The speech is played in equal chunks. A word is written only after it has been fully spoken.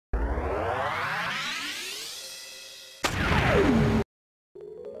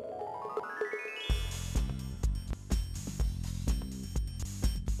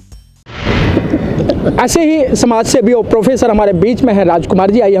ऐसे ही समाज सेवी और प्रोफेसर हमारे बीच में है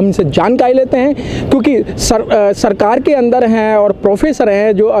राजकुमार जी, आइए हम इनसे जानकारी लेते हैं, क्योंकि सरकार के अंदर हैं और प्रोफेसर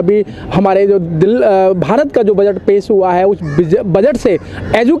हैं जो अभी हमारे जो भारत का जो बजट पेश हुआ है, उस बजट से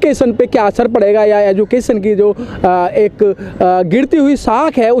एजुकेशन पे क्या असर पड़ेगा, या एजुकेशन की जो एक गिरती हुई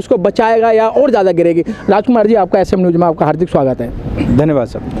साख है उसको बचाएगा या और ज़्यादा गिरेगी। राजकुमार जी, आपका SM न्यूज़ में आपका हार्दिक स्वागत है। धन्यवाद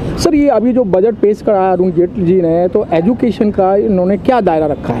सर, ये अभी जो बजट पेश करा अरुण जेटली जी ने, तो एजुकेशन का इन्होंने क्या दायरा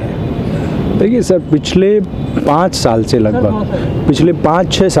रखा है? देखिए सर, पिछले 5 साल से लगभग पिछले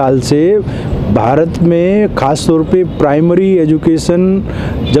 5-6 साल से भारत में ख़ास तौर पे प्राइमरी एजुकेशन,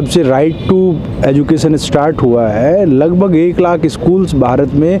 जब से राइट टू एजुकेशन स्टार्ट हुआ है, लगभग 1 लाख स्कूल्स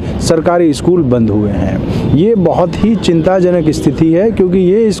भारत में सरकारी स्कूल बंद हुए हैं। ये बहुत ही चिंताजनक स्थिति है, क्योंकि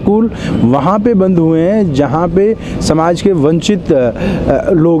ये स्कूल वहाँ पे बंद हुए हैं जहाँ पे समाज के वंचित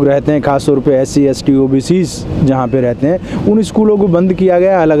लोग रहते हैं, ख़ास तौर पे SC ST OBC जहाँ पे रहते हैं। उन स्कूलों को बंद किया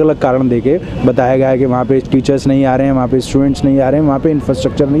गया, अलग अलग कारण देके बताया गया है कि वहाँ पे टीचर्स नहीं आ रहे हैं, वहाँ पे स्टूडेंट्स नहीं आ रहे हैं, वहाँ पे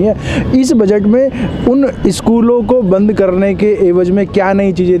इंफ्रास्ट्रक्चर नहीं है। इस बजट में उन स्कूलों को बंद करने के एवज में क्या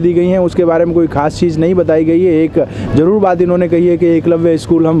नई चीज़ें दी गई हैं, उसके बारे में कोई खास चीज़ नहीं बताई गई है। एक ज़रूर बात इन्होंने कही है कि एकलव्य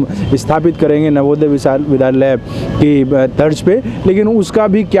स्कूल हम स्थापित करेंगे नवोदय विद्यालय की तर्ज पे, लेकिन उसका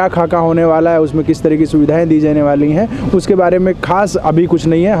भी क्या खाका होने वाला है, उसमें किस तरह की सुविधाएं दी जाने वाली हैं, उसके बारे में खास अभी कुछ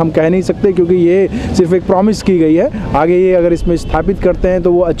नहीं है। हम कह नहीं सकते, क्योंकि ये सिर्फ एक प्रॉमिस की गई है। आगे ये अगर इसमें स्थापित करते हैं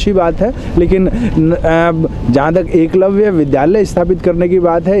तो वो अच्छी बात है, लेकिन जहाँ तक एकलव्य विद्यालय स्थापित करने की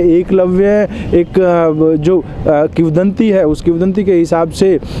बात है, एकलव्य एक जो किंवदंती है, उस किंवदंती के हिसाब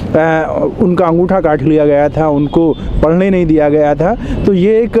से उनका अंगूठा काट लिया गया था, उनको पढ़ने नहीं दिया गया था। तो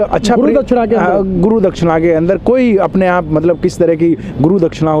ये एक अच्छा गुरु दक्षिणा के अंदर कोई अपने आप, मतलब किस तरह की गुरु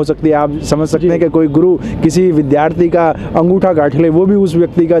दक्षिणा हो सकती है, आप समझ सकते हैं कि कोई गुरु किसी विद्यार्थी का अंगूठा काट ले, वो भी उस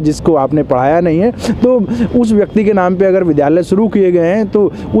व्यक्ति का जिसको आपने पढ़ाया नहीं है। तो उस व्यक्ति के नाम पे अगर विद्यालय शुरू किए गए हैं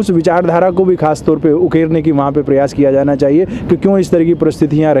तो उस विचारधारा को भी खास तौर पे उकेरने की वहाँ पे प्रयास किया जाना चाहिए कि क्यों इस तरह की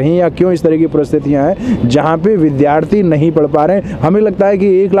परिस्थितियाँ रहीं, या क्यों इस तरह की परिस्थितियाँ हैं जहाँ पे विद्यार्थी नहीं पढ़ पा रहे हैं। हमें लगता है कि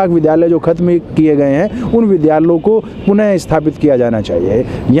 1 लाख विद्यालय जो खत्म किए गए हैं, उन विद्यालयों को पुनः स्थापित किया जाना चाहिए।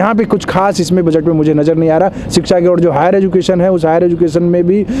 यहाँ पे कुछ खास इसमें बजट में मुझे नज़र नहीं आ रहा। शिक्षा की और जो हायर एजुकेशन है, उस हायर एजुकेशन में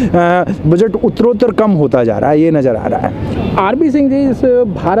भी बजट उत्तरोत्तर कम होता जा रहा है, ये नज़र आ रहा है। आरबी सिंह जी, इस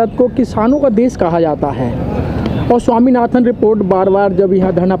भारत को किसानों का देश कहा जाता है, और स्वामीनाथन रिपोर्ट बार बार जब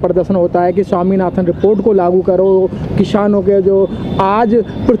यहाँ धरना प्रदर्शन होता है कि स्वामीनाथन रिपोर्ट को लागू करो, किसानों के जो आज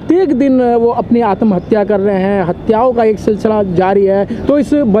प्रत्येक दिन वो अपनी आत्महत्या कर रहे हैं, हत्याओं का एक सिलसिला जारी है, तो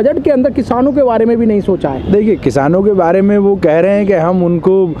इस बजट के अंदर किसानों के बारे में भी नहीं सोचा है। देखिए, किसानों के बारे में वो कह रहे हैं कि हम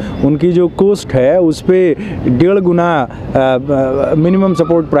उनको उनकी जो कॉस्ट है उस पर 1.5 गुना मिनिमम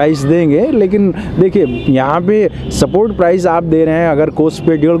सपोर्ट प्राइस देंगे, लेकिन देखिए यहाँ पे सपोर्ट प्राइस आप दे रहे हैं, अगर कॉस्ट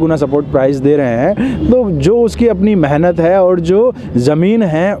पे 1.5 गुना सपोर्ट प्राइस दे रहे हैं, तो जो उसकी अपनी मेहनत है और जो ज़मीन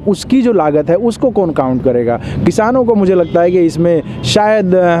है उसकी जो लागत है उसको कौन काउंट करेगा? किसानों को मुझे लगता है कि इसमें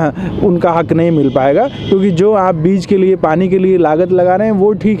शायद उनका हक नहीं मिल पाएगा, क्योंकि जो आप बीज के लिए, पानी के लिए लागत लगा रहे हैं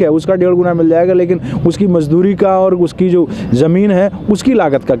वो ठीक है, उसका 1.5 गुना मिल जाएगा, लेकिन उसकी मजदूरी का और उसकी जो ज़मीन है उसकी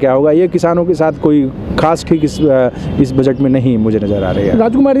लागत का क्या होगा? ये किसानों के साथ कोई खास ठीक इस बजट में नहीं मुझे नज़र आ रही है।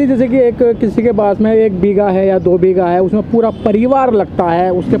 राजकुमार जी, जैसे कि एक किसी के पास में 1 बीघा है या 2 बीघा है, उसमें पूरा परिवार लगता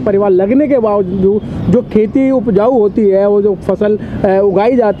है, उसके परिवार लगने के बावजूद जो खेती उपजाऊ होती है, वो जो फसल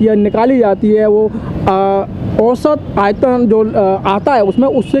उगाई जाती है, निकाली जाती है, वो औसत आयतन जो आता है उसमें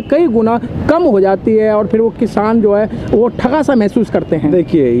उससे कई गुना कम हो जाती है, और फिर वो किसान जो है वो ठगा सा महसूस करते हैं।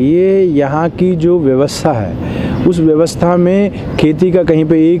 देखिए, ये यहाँ की जो व्यवस्था है, उस व्यवस्था में खेती का कहीं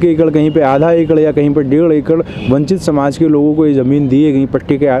पे 1 एकड़, कहीं पे आधा एकड़ या कहीं पे 1.5 एकड़ वंचित समाज के लोगों को ये ज़मीन दी गई,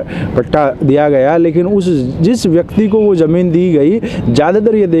 पट्टा दिया गया, लेकिन जिस व्यक्ति को वो ज़मीन दी गई,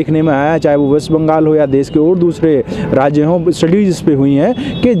 ज़्यादातर ये देखने में आया, चाहे वो वेस्ट बंगाल हो या देश के और दूसरे राज्य हों, स्टडीज इस पे हुई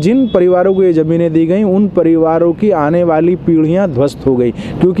हैं कि जिन परिवारों को ये ज़मीनें दी गई, उन परिवारों की आने वाली पीढ़ियाँ ध्वस्त हो गई,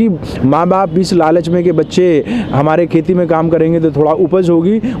 क्योंकि माँ बाप इस लालच में कि बच्चे हमारे खेती में काम करेंगे तो थोड़ा उपज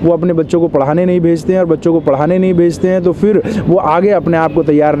होगी, वो अपने बच्चों को पढ़ाने नहीं भेजते हैं, और बच्चों को पढ़ाने नहीं भेजते हैं तो फिर वो आगे अपने आप को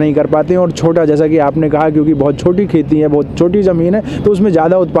तैयार नहीं कर पाते हैं। और छोटा, जैसा कि आपने कहा, क्योंकि बहुत छोटी खेती है, बहुत छोटी ज़मीन है, तो उसमें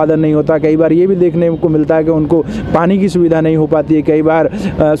ज़्यादा उत्पादन नहीं होता। कई बार ये भी देखने को मिलता है कि उनको पानी की सुविधा नहीं हो पाती है, कई बार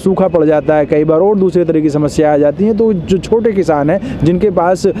सूखा पड़ जाता है, कई बार और दूसरे तरह की समस्या आ जाती हैं। तो जो छोटे किसान हैं, जिनके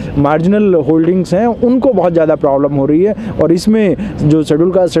पास मार्जिनल होल्डिंग्स हैं, उनको बहुत ज़्यादा प्रॉब्लम हो रही है, और इसमें जो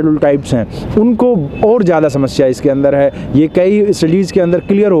शेड्यूल कास्ट, शेड्यूल टाइप्स हैं, उनको और ज़्यादा समस्या इसके अंदर है। ये कई स्टडीज़ के अंदर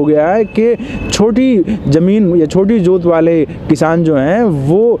क्लियर हो गया है कि छोटी ज़मीन या छोटी जोत वाले किसान जो हैं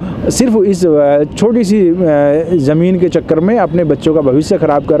वो सिर्फ इस छोटी सी ज़मीन के चक्कर में अपने बच्चों का भविष्य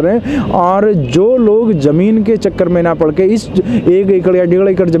ख़राब कर रहे हैं। और जो लोग ज़मीन के चक्कर में ना पड़ के, इस 1 एकड़ या 1.5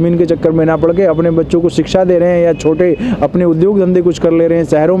 एकड़ ज़मीन के चक्कर में ना पड़ के अपने बच्चों को शिक्षा दे रहे हैं या छोटे अपने उद्योग धंधे कुछ कर ले रहे हैं,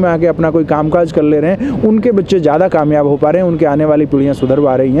 शहरों में आके अपना कोई कामकाज कर ले रहे हैं, उनके बच्चे ज़्यादा कामयाब हो पा रहे हैं, उनके आने वाली पीढ़ियाँ सुधर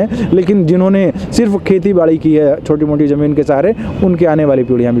पा रही हैं। लेकिन जिन्होंने सिर्फ खेती बाड़ी की है छोटी मोटी ज़मीन के सहारे, उनकी आने वाली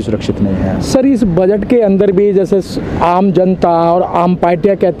पीढ़ियाँ भी सुरक्षित नहीं हैं। सर, इस बजट के अंदर भी जैसे आम जनता और आम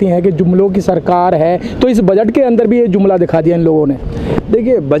पार्टियां कहती हैं कि जुमलों की सरकार है, तो इस बजट के अंदर भी ये जुमला दिखा दिया इन लोगों ने।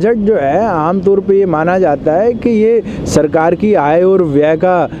 देखिए, बजट जो है आमतौर पे ये माना जाता है कि ये सरकार की आय और व्यय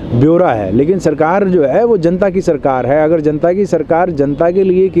का ब्यौरा है, लेकिन सरकार जो है वो जनता की सरकार है। अगर जनता की सरकार जनता के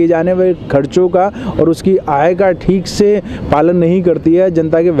लिए किए जाने वाले खर्चों का और उसकी आय का ठीक से पालन नहीं करती है,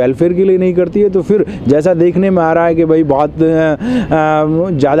 जनता के वेलफेयर के लिए नहीं करती है, तो फिर जैसा देखने में आ रहा है कि भाई बहुत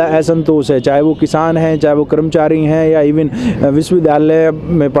ज़्यादा असंतोष है, चाहे वो किसान हैं, चाहे वो कर्मचारी हैं, या इवन विश्वविद्यालय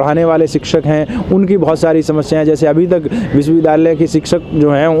में पढ़ाने वाले शिक्षक हैं, उनकी बहुत सारी समस्याएं। जैसे अभी तक विश्वविद्यालय के शिक्षक जो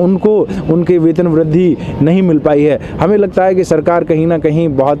हैं उनको उनके वेतन वृद्धि नहीं मिल पाई है। हमें लगता है कि सरकार कहीं ना कहीं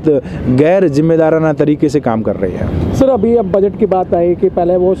बहुत गैर जिम्मेदाराना तरीके से काम कर रही है। सर, अभी अब बजट की बात आई कि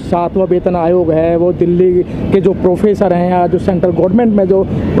पहले वो 7वां वेतन आयोग है, वो दिल्ली के जो प्रोफेसर हैं या जो सेंट्रल गवर्नमेंट में जो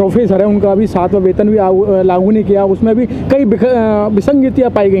प्रोफेसर हैं उनका अभी 7वां वेतन भी लागू नहीं किया, उसमें भी कई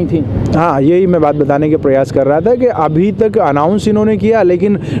विसंगतियाँ पाई गई थी। हाँ, यही मैं बात बताने के प्रयास कर रहा था कि अभी तक अनाउंस इन्होंने किया,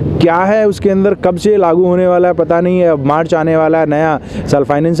 लेकिन क्या है उसके अंदर, कब से लागू होने वाला है पता नहीं है। अब मार्च आने वाला है, नया साल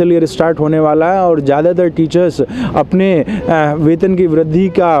फाइनेंशियल ईयर स्टार्ट होने वाला है और ज़्यादातर टीचर्स अपने वेतन की वृद्धि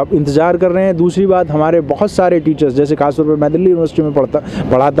का इंतज़ार कर रहे हैं। दूसरी बात, हमारे बहुत सारे टीचर्स, जैसे खासतौर पर मैं दिल्ली यूनिवर्सिटी में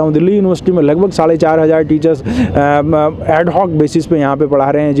पढ़ाता हूँ, दिल्ली यूनिवर्सिटी में लगभग 4,500 टीचर्स एड हॉक बेसिस पे यहाँ पे पढ़ा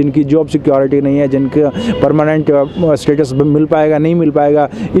रहे हैं, जिनकी जॉब सिक्योरिटी नहीं है, जिनका परमानेंट स्टेटस मिल पाएगा नहीं मिल पाएगा,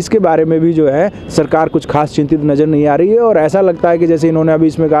 इसके बारे में भी जो है सरकार कुछ खास चिंतित नज़र नहीं आ रही है। और ऐसा लगता है कि जैसे इन्होंने अभी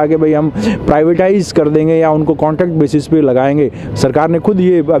इसमें कहा कि भाई हम प्राइवेटाइज कर देंगे या उनको कॉन्ट्रैक्ट बेसिस पे लगाएंगे। सरकार ने खुद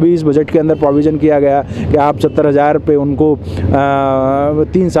ये अभी इस बजट के अंदर प्रोविज़न किया गया कि आप 70,000 पे उनको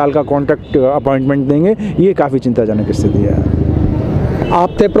 3 साल का कॉन्ट्रैक्ट अपॉइंटमेंट देंगे। ये काफ़ी चिंताजनक स्थिति है।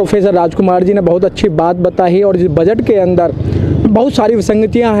 आप थे प्रोफेसर राजकुमार जी ने बहुत अच्छी बात बताई, और इस बजट के अंदर बहुत सारी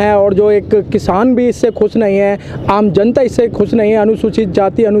विसंगतियां हैं और जो एक किसान भी इससे खुश नहीं है, आम जनता इससे खुश नहीं है, अनुसूचित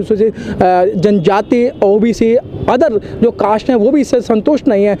जाति, अनुसूचित जनजाति, ओबीसी, अदर जो कास्ट हैं वो भी इससे संतुष्ट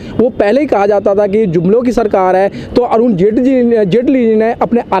नहीं है। वो पहले ही कहा जाता था कि जुमलों की सरकार है, तो अरुण जेटली जी ने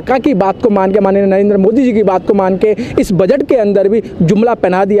अपने आका की बात को मान के, माननीय नरेंद्र मोदी जी की बात को मान के इस बजट के अंदर भी जुमला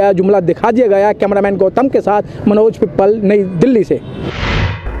पहना दिया, जुमला दिखा दिया गया। कैमरामैन गौतम के साथ मनोज पिप्पल, नई दिल्ली से।